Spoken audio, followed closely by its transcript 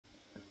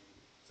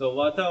So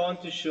what I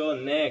want to show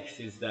next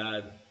is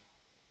that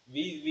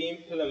we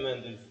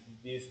implemented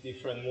this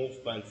different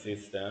movement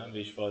system,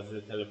 which was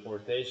the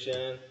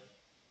teleportation,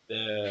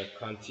 the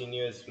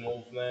continuous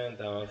movement,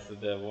 and also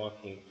the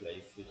walking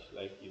place, which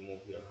like you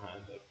move your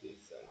hand like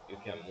this and you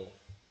can move.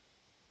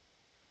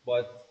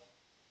 But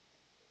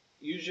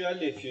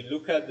usually, if you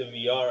look at the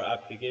VR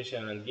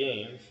application and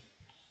games,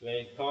 when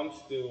it comes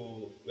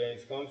to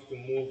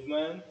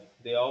movement,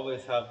 they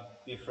always have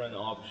different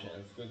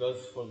options.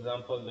 Because, for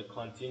example, the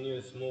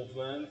continuous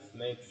movement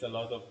makes a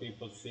lot of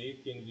people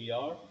sick in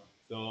VR.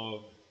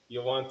 So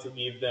you want to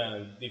give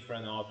them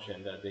different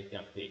option that they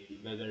can pick,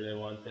 whether they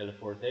want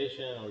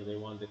teleportation or they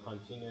want the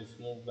continuous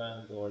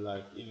movement or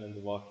like even the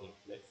walking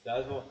place.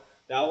 That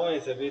one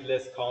is a bit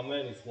less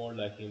common. It's more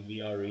like in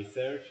VR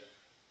research.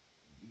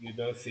 You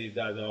don't see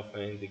that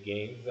often in the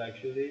games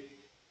actually.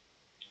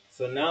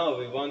 So now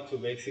we want to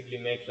basically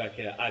make like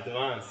an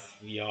advanced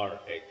VR,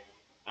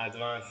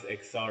 advanced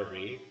XR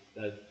rig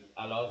that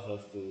allows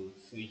us to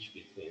switch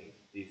between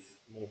this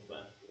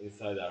movement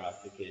inside our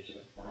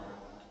application.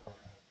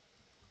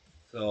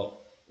 So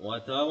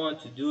what I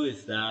want to do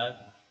is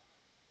that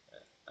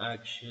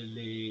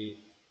actually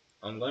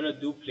I'm gonna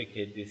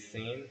duplicate this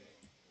scene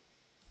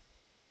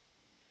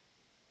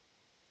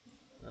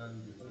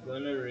and I'm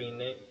gonna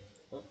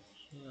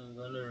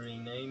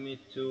rename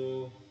it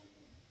to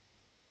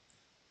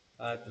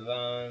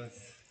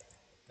Advanced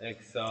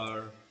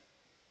XR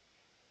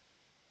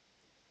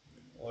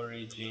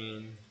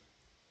Origin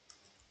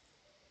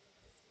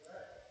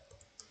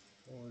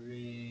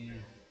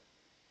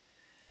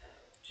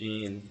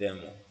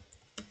demo.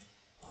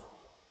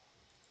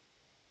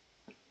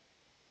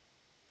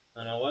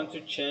 And I want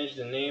to change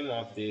the name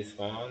of this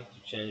one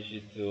to change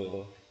it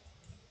to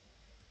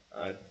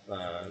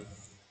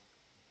Advanced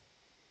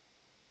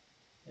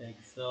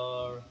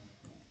XR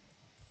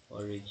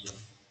Origin.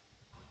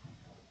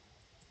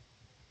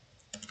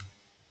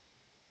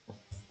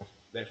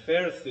 But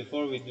first,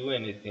 before we do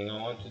anything,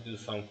 I want to do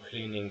some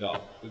cleaning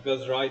up,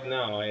 because right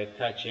now I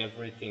attach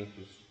everything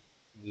to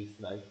this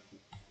like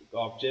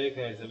object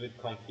and it's a bit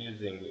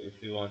confusing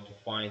if you want to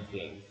find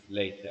things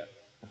later.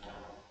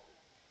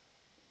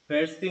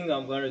 First thing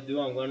I'm gonna do,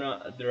 I'm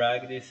gonna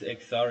drag this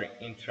XR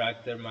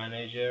interactor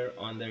manager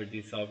under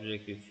this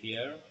object is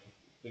here,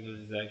 because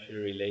it's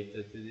actually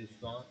related to this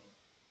one.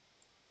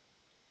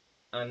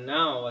 And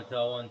now what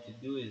I want to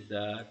do is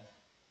that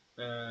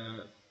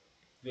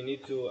we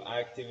need to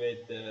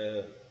activate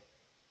the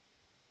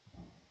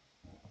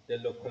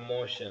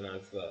locomotion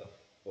as well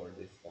for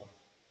this one.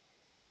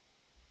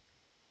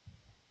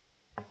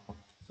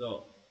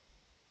 So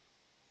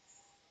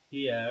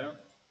here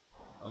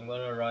I'm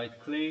gonna right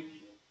click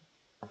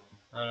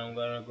and I'm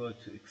gonna go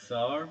to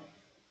XR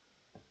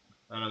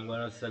and I'm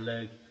gonna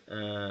select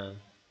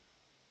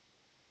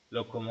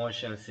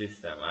locomotion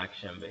system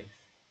action base.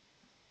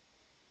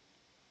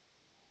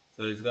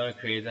 So it's gonna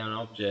create an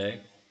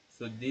object.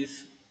 So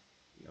this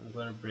I'm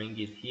gonna bring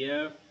it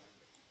here.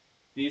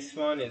 This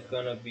one is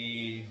gonna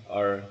be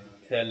our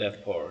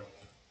teleport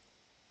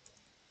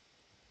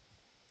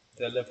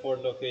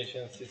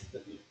location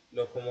system,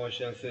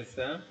 locomotion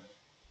system.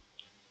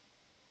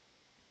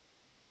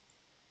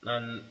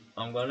 And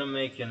I'm gonna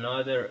make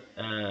another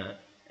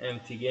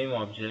empty game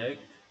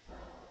object.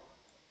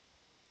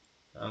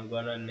 I'm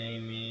gonna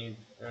name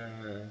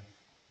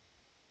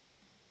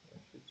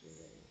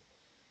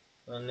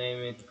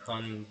it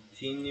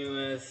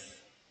continuous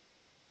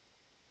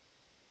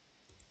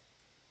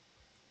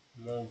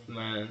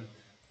movement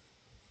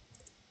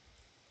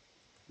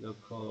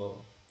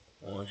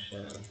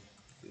locomotion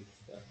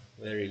system.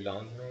 Very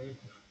long name.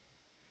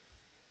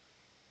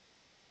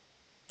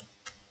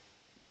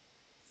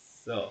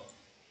 So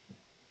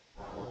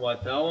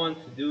what I want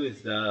to do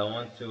is that I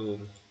want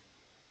to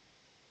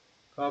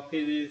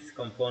copy this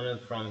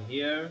component from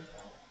here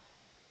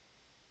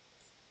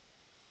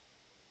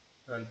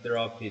and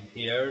drop it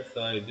here.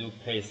 So I do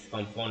paste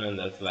component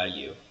as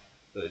value.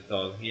 So it's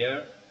all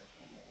here.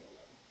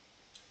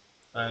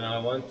 And I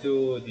want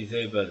to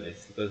disable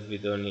this because we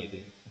don't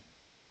need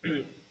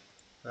it.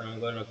 I'm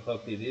gonna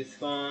copy this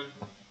one.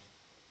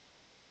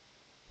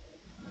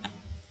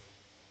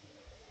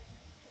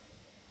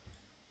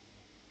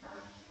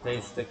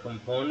 Paste the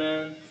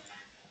component.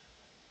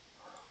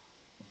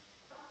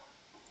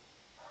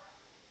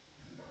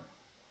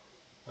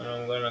 And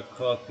I'm gonna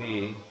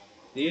copy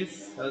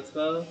this as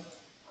well.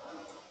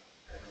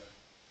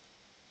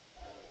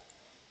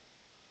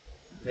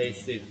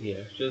 Paste it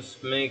here.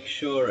 Just make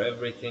sure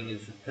everything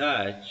is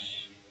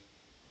attached.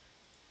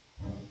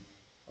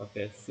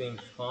 Okay,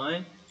 seems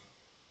fine.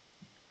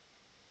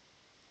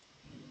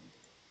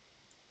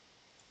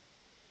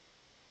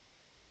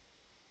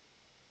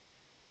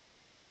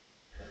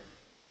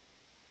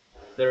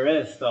 The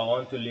rest I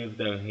want to leave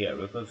them here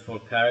because for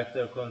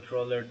character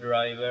controller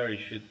driver it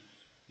should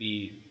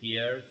be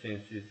here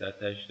since it's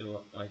attached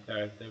to my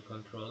character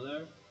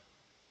controller.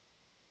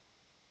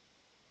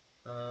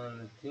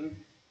 And I think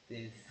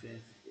this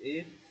is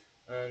it.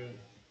 And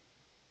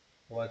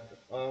what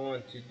I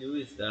want to do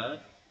is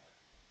that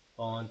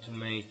I want to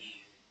make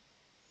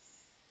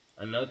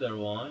another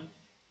one.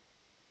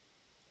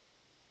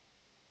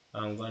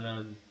 I'm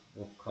gonna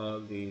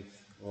call this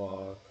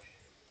walk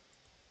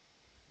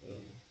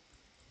in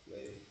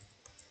place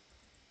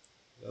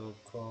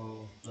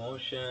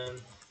locomotion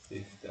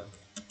system.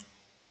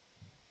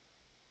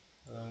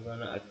 I'm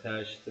gonna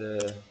attach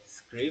the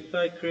script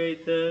I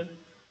created.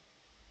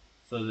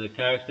 So the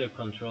character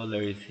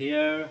controller is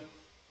here,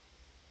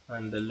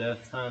 and the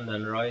left hand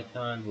and right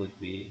hand would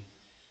be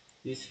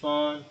this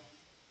one,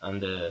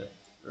 and the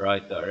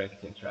right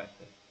directing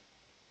tracker.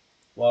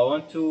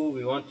 Well,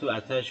 we want to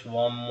attach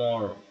one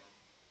more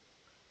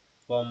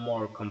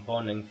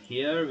component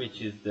here,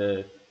 which is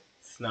the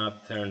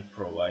snap turn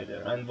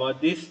provider. And what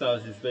this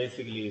does is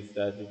basically is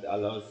that it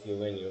allows you,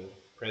 when you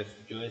press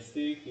the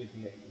joystick, it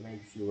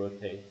makes you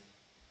rotate.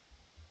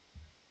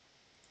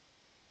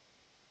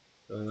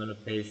 So I'm going to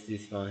paste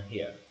this one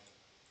here.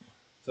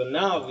 So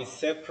now we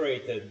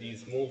separated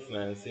these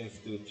movements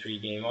into 3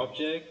 game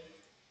objects.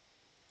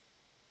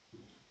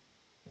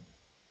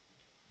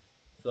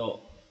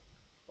 So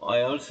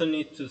I also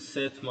need to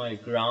set my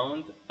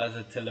ground as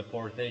a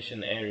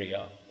teleportation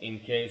area in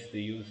case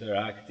the user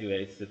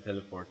activates the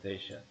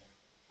teleportation.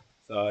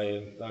 So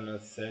I'm gonna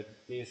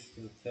set this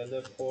to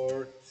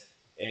teleport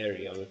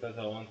area because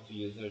I want the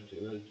user to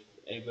be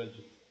able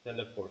to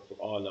teleport to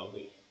all of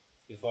it.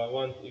 If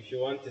you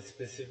want a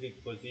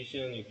specific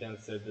position, you can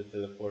set the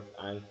teleport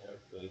anchor,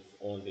 so it's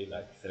only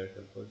like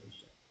certain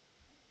position.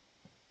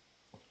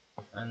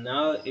 And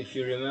now, if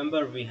you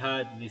remember, we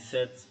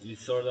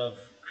sort of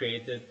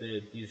created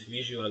this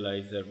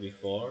visualizer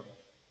before,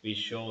 which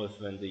shows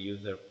when the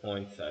user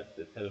points at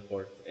the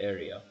teleport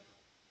area.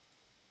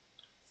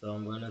 So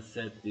I'm gonna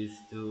set this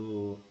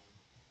to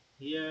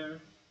here,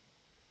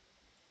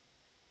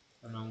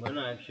 and I'm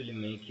gonna actually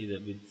make it a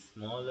bit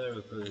smaller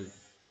because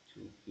it's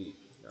too big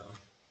now.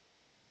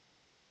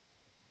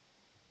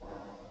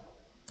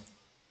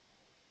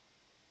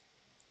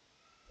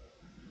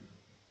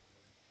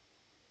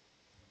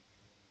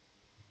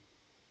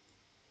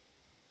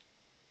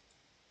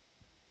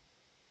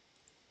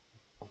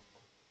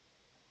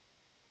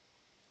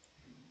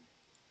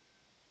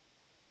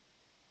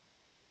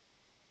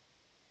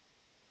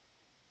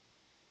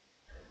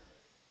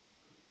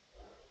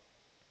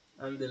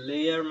 And the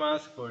layer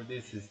mask for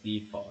this is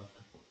default.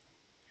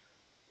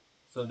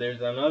 So there's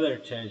another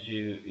change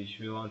which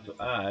we want to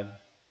add.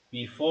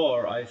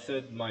 Before, I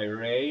said my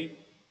ray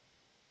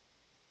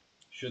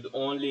should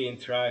only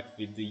interact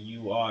with the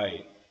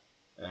UI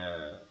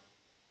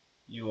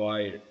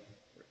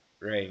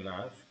ray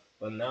mask,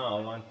 but now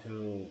I want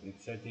to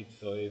set it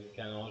so it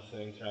can also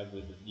interact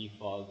with the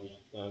default, which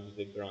is going to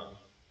be the ground.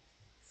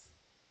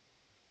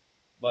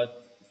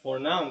 But for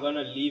now, I'm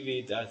gonna leave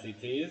it as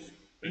it is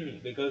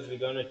because we're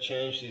gonna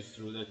change this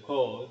through the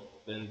code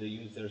when the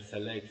user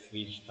selects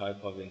which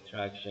type of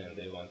interaction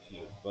they want to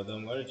use. But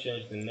I'm gonna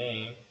change the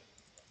name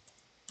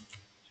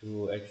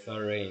to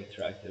XRA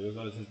interactive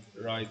because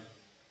right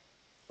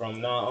from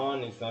now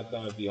on, it's not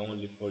gonna be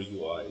only for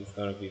UI, it's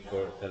gonna be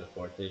for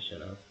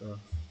teleportation as well.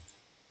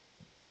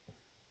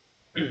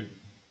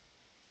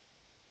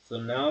 So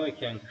now we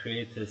can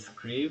create a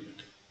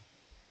script.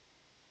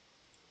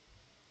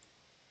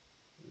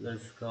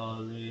 Let's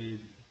call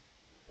it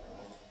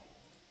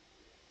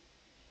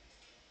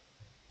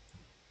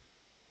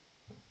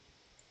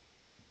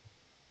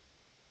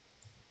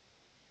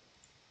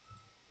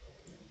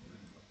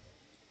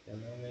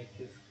can I make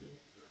a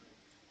script?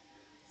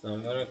 So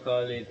I'm gonna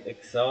call it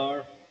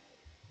XR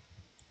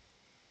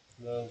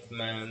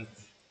movement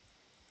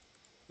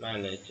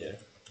manager.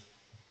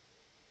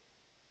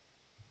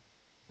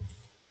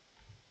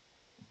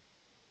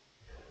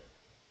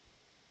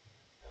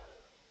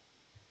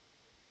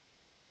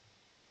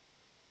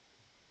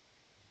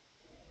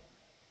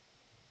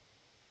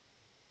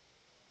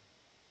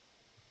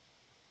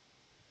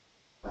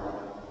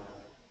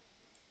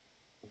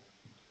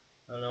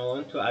 And I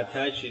want to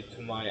attach it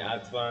to my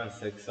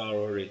advanced XR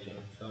origin.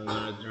 So I'm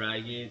going to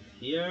drag it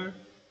here.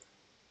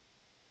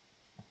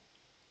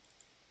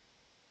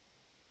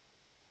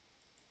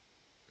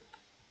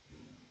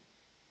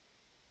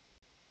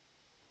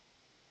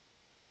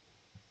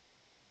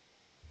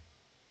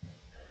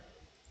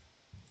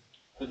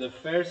 So the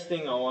first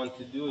thing I want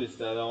to do is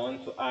that I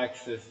want to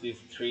access this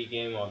 3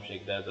 game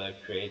object that I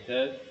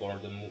created for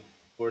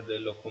the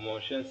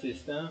locomotion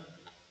system,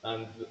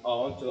 and I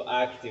want to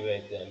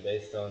activate them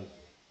based on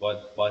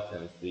what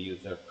buttons the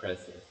user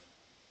presses.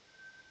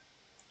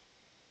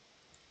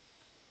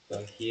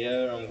 So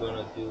here I'm going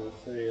to do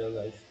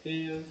serialized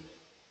field.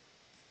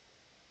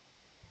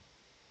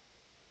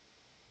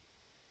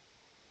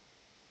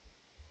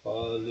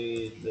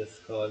 Let's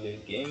call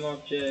it game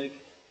object.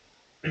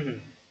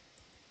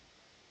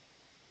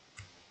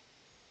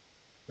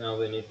 Now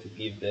we need to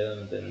give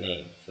them the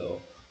name.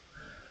 So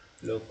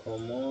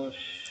Locomotion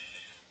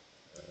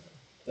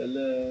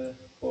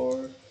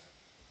teleport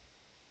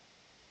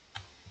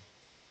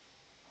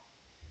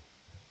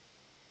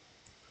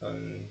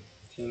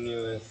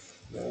continuous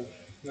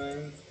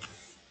movement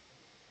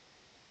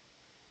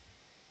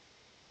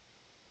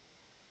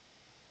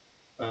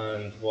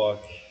and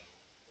walk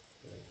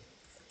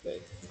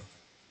Place.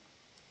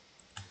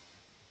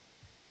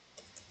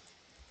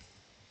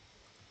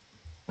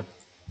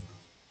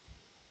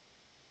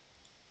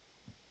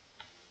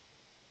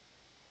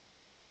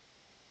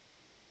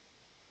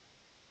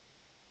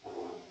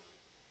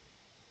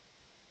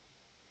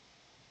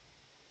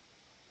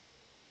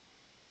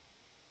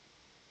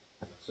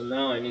 So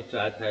now I need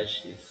to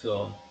attach this.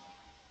 So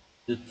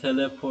the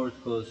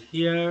teleport goes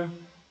here,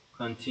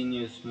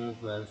 continuous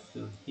movements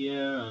to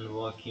here, and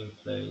walking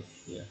place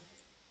here.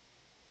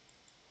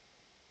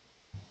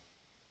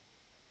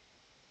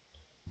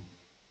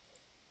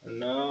 And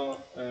now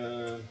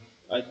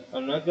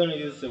I'm not going to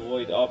use the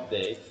void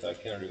update, so I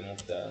can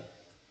remove that.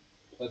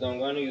 But I'm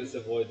going to use the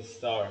void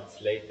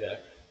starts later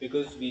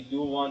because we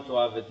do want to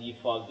have a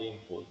default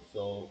input.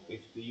 So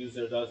if the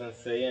user doesn't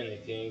say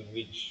anything,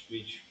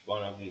 which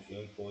one of these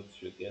inputs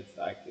should get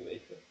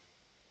activated.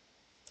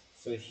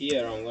 So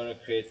here I'm going to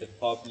create a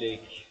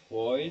public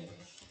void.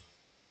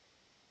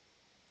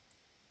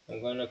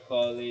 I'm going to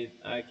call it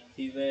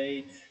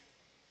activate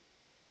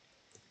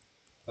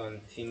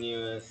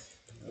continuous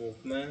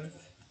movement.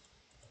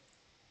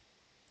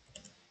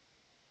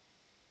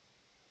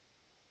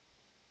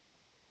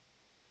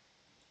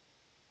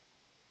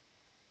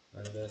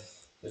 And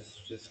let's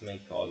just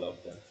make all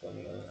of them. So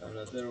I'm going to,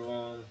 another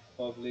one,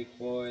 public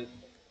void,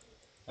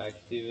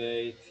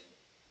 activate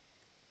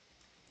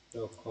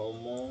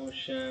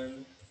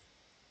locomotion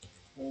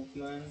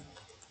movement.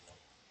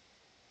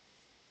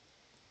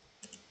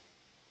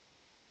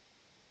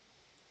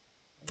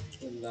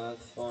 The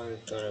last one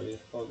is going to be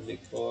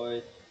public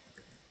void,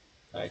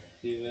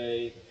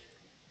 activate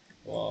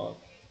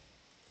walk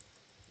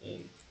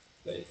in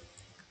place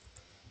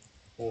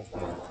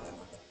movement.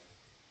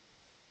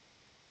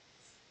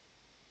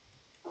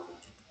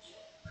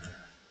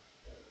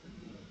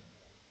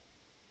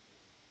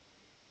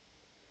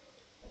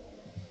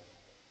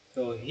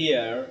 So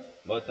here,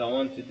 what I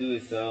want to do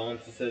is I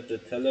want to set the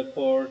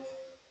teleport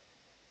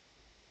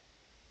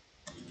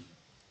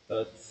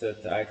dot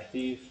set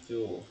active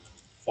to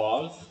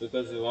false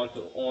because we want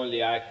to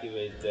only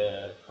activate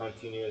the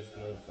continuous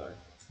movement.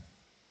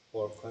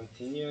 For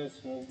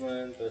continuous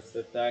movement,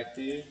 set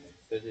active,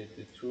 set it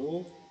to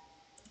true.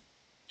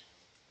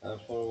 And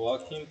for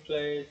walking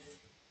place,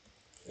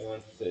 we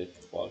want to set it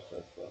to false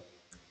as well.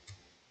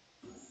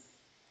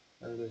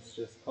 And let's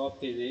just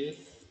copy this.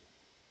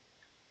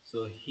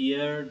 So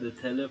here the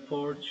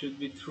teleport should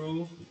be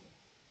true.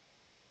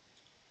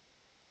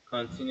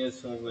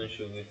 Continuous movement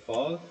should be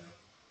false.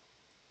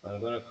 I'm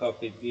gonna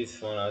copy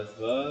this one as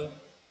well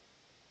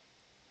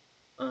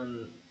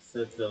and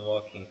set the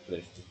walking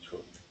place to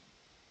true.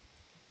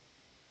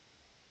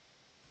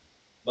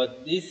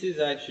 But this is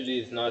actually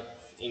is not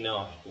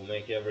enough to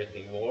make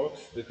everything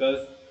works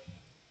because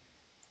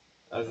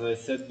as I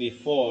said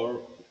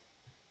before,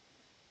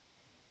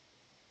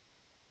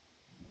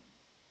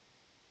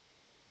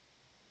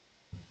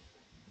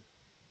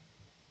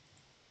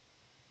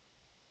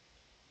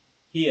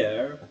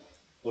 here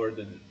for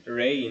the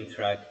ray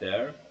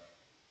interactor,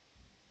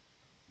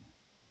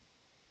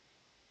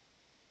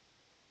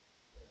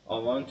 I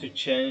want to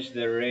change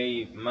the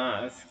ray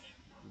mask.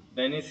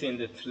 When it's in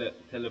the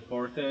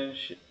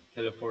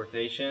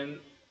teleportation,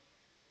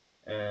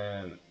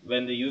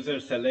 when the user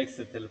selects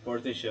the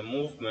teleportation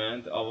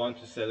movement, I want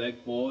to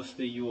select both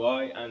the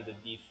UI and the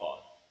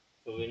default.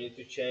 So we need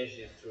to change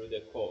this through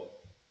the code.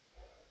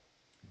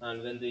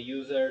 And when the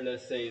user,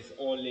 let's say, is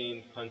only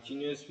in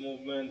continuous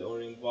movement or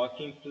in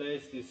walking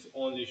place, this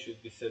only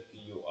should be set to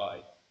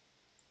UI.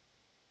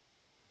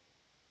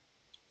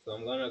 So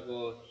I'm gonna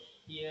go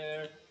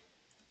here.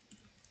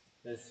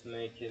 Let's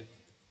make it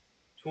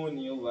two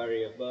new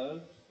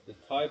variables. The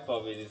type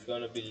of it is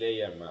gonna be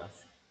layer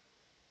mask.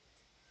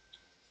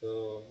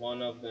 So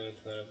one of them is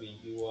gonna be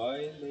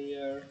UI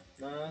layer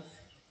mask,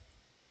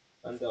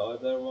 and the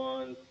other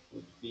one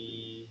would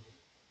be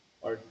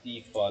our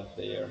default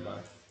layer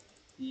mask.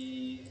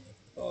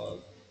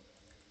 Default.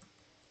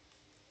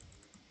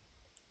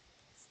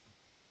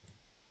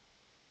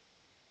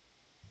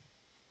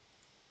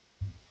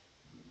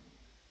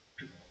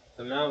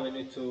 So now we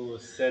need to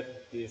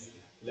set this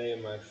layer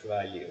mask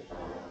value.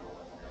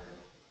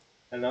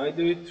 And I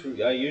do it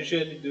through, I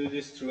usually do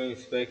this through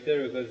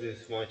inspector because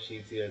it's much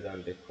easier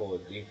than the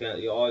code.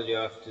 All you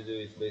have to do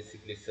is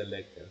basically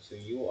select them. So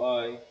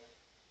UI,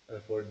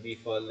 and for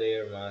default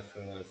layer mask,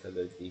 I'm going to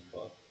select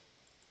default.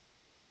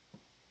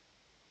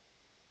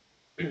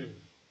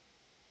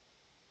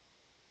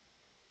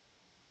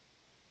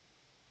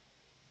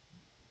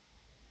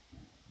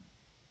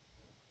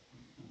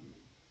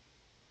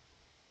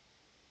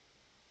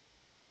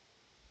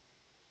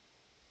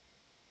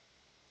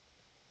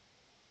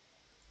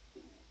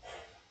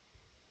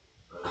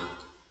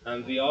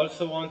 And we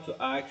also want to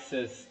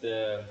access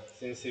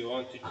since we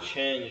want to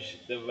change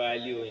the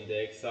value in the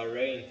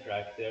XRA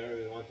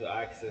interactor, we want to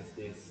access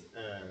this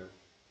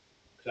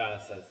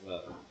class as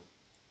well.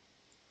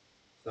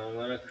 So I'm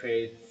going to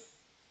create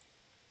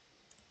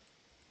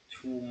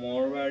two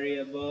more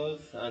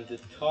variables, and the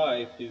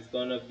type is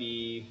going to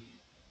be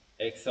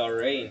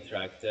XRA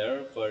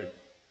interactor, but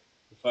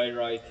if I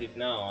write it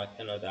now, I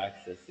cannot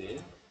access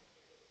it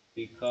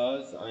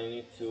because I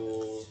need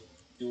to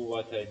do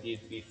what I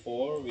did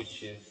before,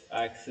 which is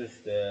access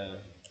the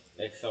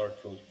XR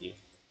toolkit.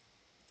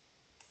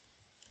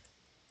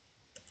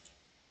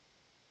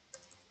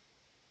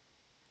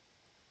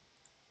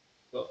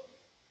 So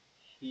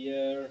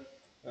here,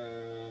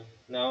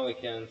 now we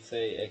can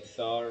say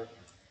XR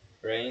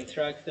rain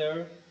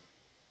tractor.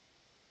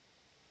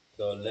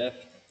 So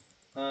left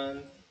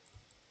hand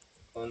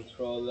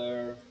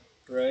controller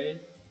rail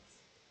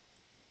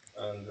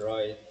and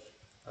right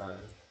hand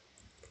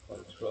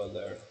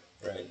controller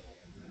rail.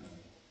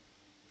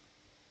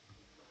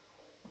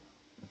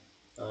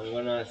 I'm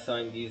gonna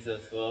assign these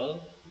as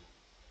well.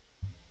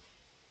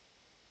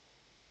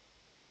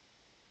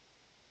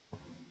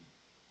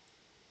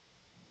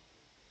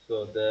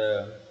 So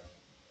the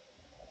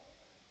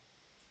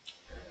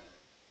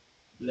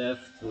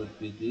left would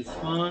be this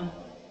one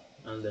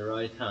and the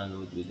right hand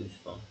would be this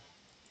one.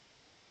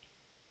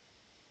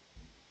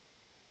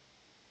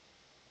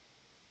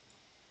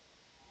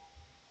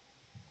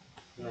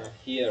 Now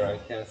here I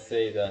can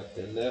say that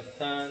the left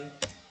hand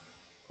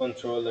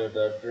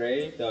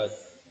controller.ray dot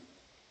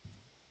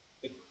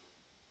the,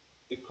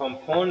 the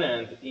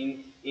component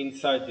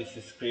inside this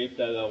script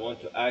that I want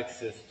to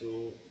access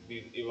to,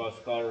 it was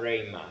called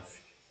ray mask.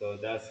 So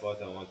that's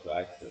what I want to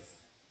access.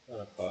 I'm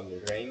gonna call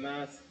it ray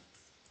mask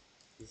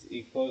is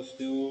equals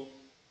to,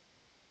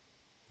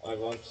 I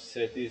want to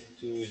set this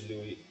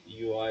to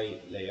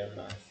UI layer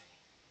mask.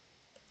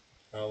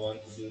 I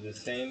want to do the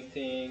same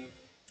thing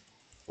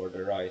for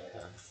the right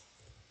hand.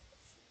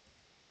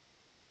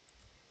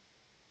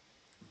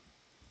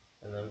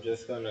 And I'm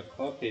just gonna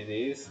copy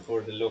this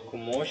for the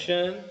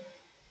locomotion.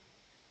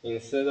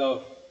 Instead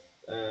of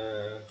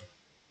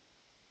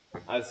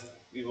as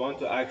we want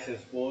to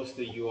access both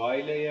the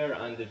UI layer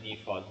and the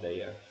default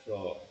layer,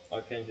 so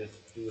I can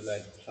just do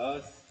like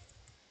plus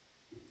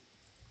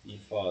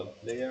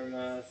default layer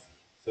mask.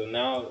 So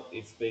now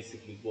it's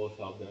basically both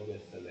of them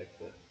get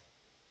selected.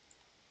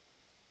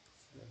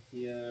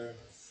 Here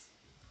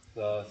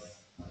plus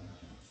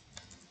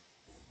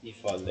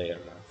default layer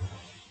mask.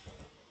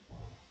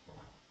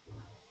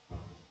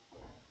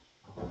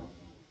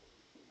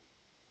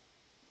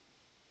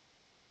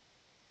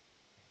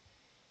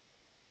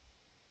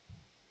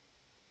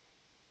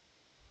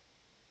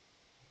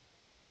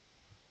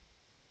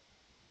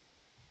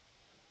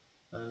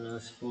 And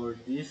as for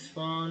this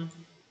one,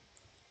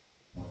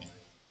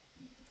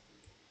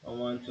 I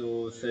want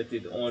to set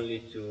it only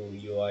to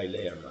UI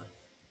layer mask.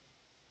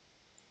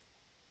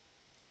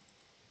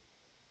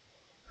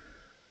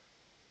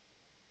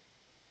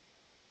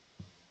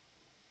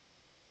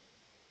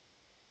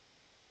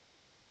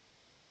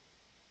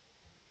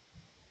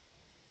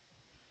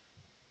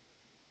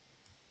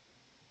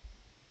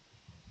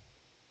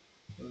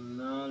 So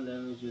now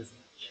let me just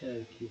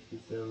check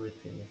if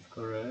everything is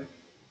correct.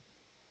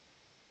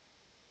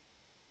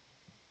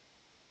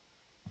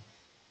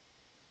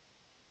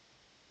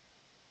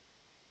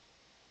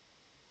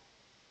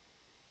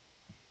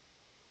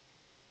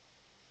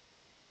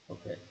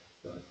 Okay,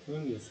 so I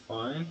think it's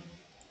fine.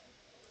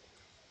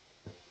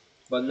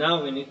 But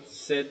now we need to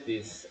set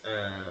this.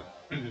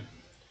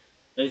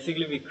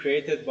 Basically, we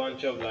created a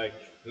bunch of like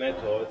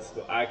methods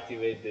to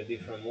activate the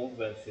different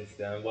movement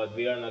system, but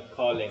we are not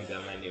calling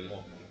them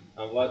anymore.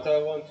 And what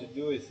I want to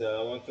do is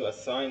I want to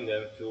assign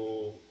them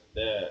to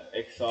the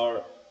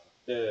XR,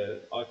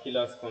 the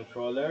Oculus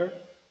controller.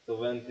 So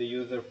when the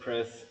user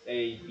press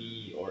A,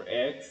 B, or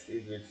X,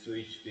 it will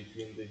switch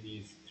between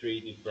these three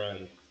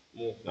different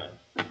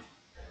movements.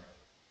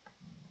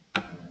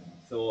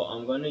 So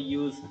I'm going to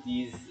use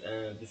these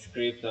the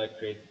script I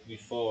created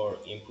before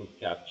input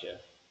capture.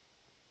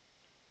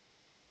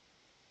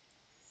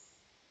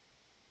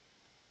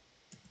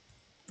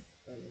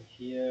 And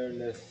here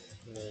let's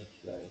make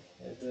like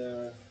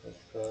header,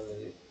 let's call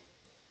it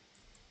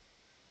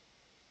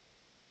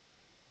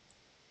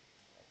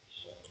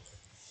action.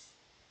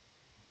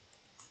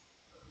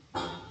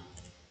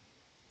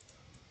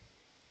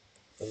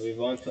 So we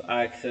want to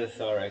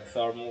access our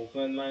XR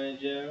movement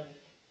manager.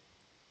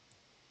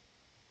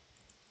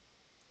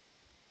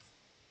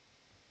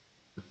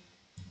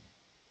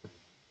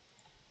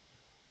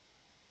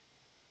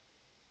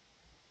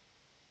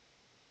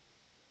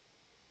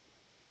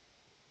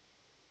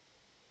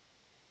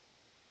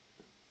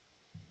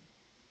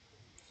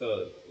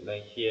 So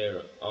like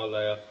here, all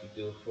I have to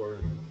do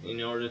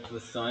in order to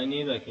assign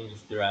it, I can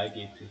just drag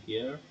it to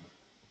here.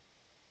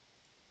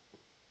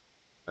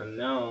 And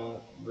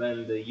now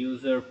when the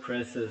user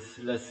presses,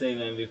 let's say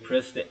when we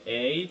press the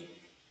A,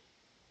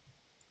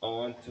 I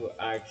want to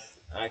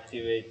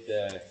activate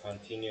the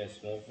continuous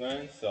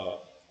movement.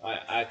 So I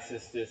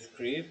access the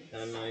script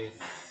and I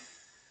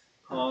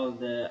call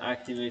the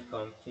activate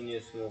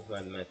continuous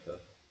movement method.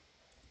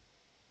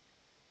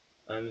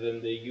 And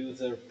when the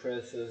user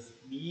presses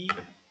B,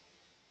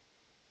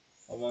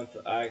 I want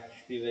to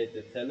activate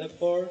the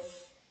teleport.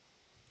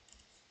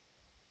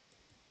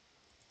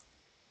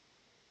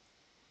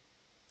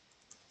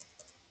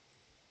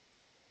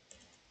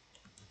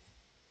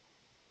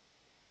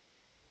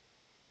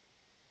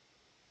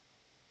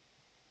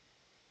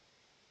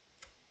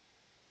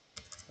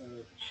 I'm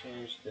gonna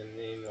change the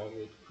name of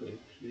it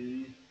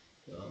quickly.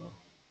 So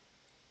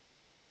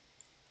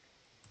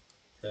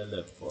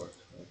teleport.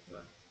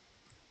 Okay.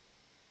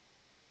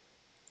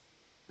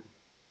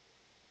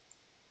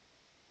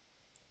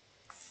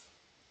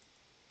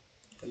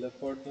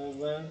 Teleport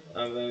movement,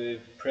 and when we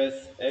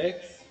press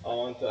X, I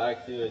want to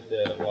activate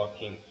the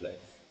walking flex.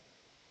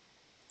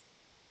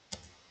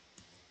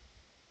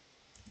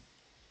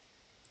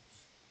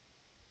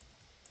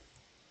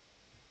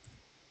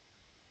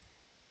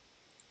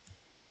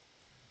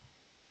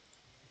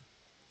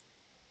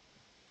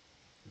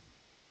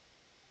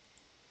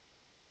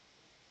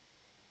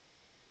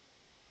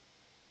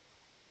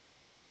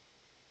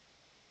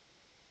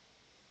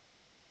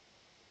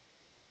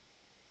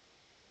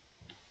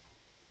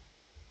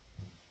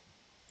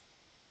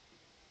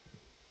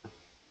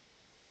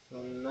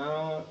 So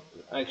now,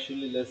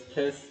 actually, let's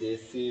test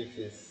this, see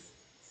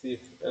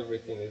if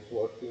everything is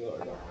working or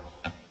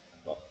not.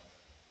 But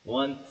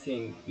one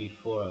thing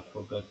before I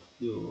forgot to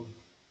do,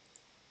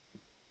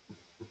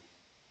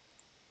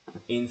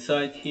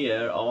 inside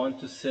here, I want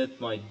to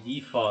set my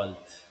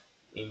default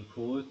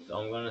input.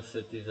 I'm gonna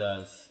set it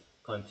as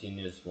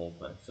continuous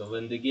movement. So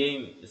when the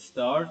game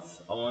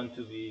starts, I want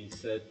to be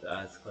set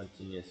as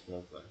continuous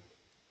movement.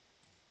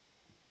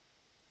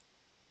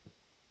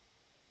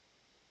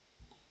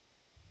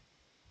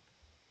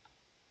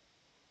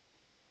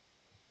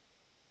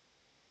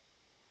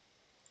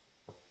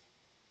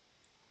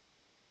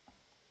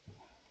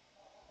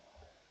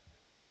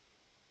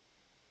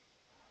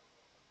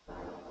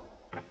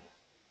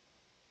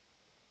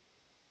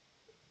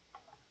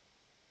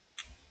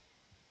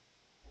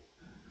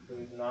 So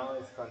now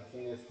it's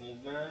continuous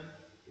movement.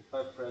 If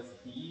I press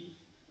D,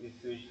 we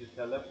switch to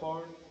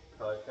teleport,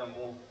 so I can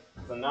move.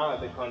 So now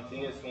the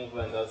continuous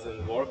movement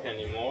doesn't work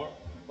anymore,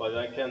 but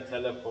I can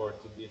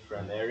teleport to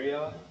different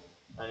area.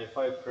 And if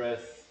I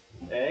press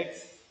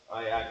X,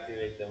 I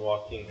activate the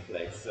walking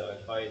flex. So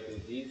if I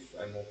do this,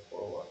 I move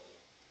forward.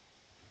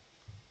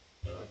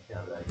 So I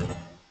can like,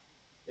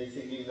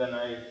 basically when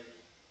I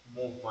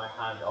move my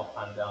hand up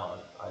and down,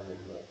 I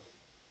will move.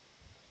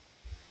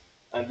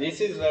 And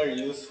this is very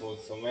useful,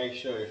 so make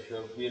sure if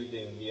you're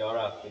building VR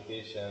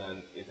application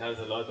and it has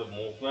a lot of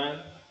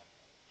movement,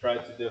 try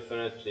to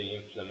definitely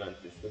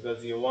implement this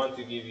because you want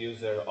to give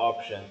user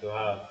option to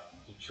have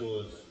to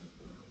choose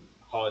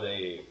how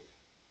they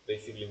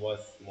basically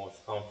what's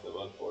most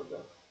comfortable for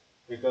them.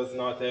 Because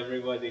not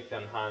everybody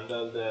can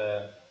handle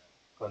the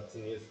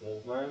continuous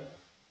movement.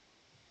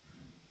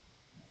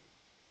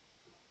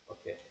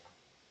 Okay,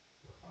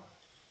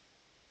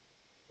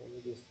 let me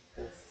just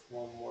test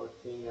one more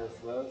thing as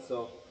well.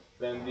 So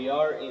when we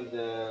are in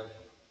the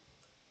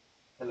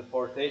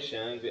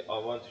teleportation, I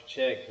want to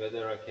check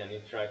whether I can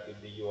interact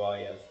with the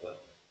UI as well.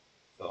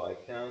 So I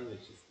can,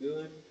 which is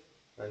good.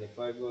 And if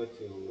I go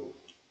to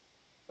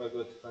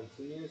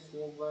continuous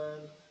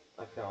movement,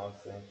 I can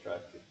also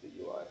interact with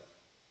the UI.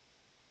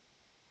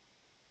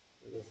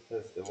 Let's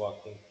test the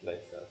walking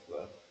flex as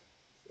well.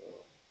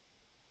 So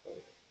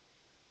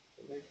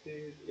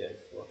selected, yes,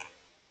 well.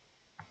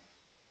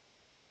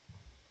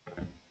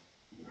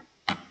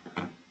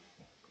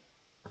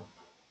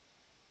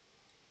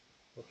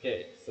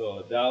 Okay,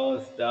 so that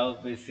was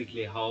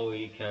basically how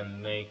we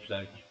can make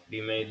like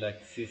we made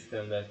like a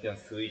system that can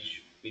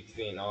switch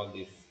between all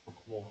these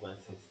movement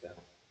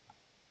systems.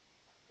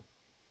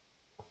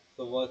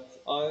 So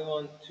what I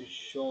want to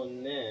show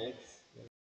next